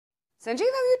Sanjiv,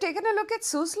 have you taken a look at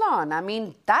Suzlon? I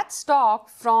mean, that stock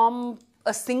from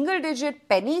a single-digit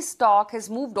penny stock has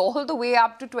moved all the way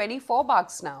up to 24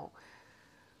 bucks now.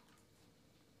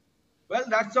 Well,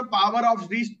 that's the power of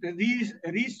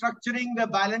restructuring the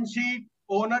balance sheet,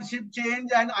 ownership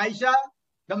change, and Aisha,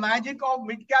 the magic of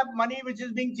mid-cap money which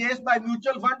is being chased by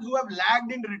mutual funds who have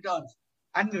lagged in returns.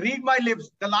 And read my lips,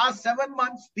 the last 7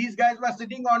 months, these guys were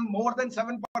sitting on more than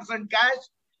 7% cash.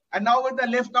 And now with the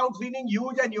left out feeling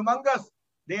huge and humongous,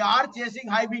 they are chasing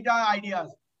high beta ideas.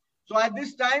 So at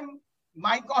this time,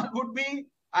 my call would be,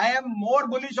 I am more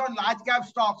bullish on large cap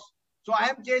stocks. So I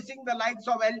am chasing the likes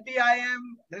of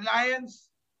LTIM, Reliance,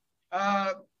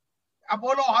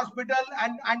 Apollo Hospital,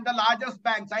 and the largest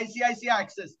banks, ICICI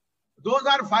Access. Those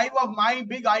are 5 of my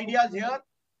big ideas here.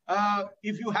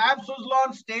 If you have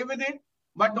Suzlon, stay with it,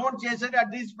 but don't chase it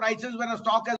at these prices when a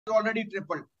stock has already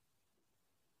tripled.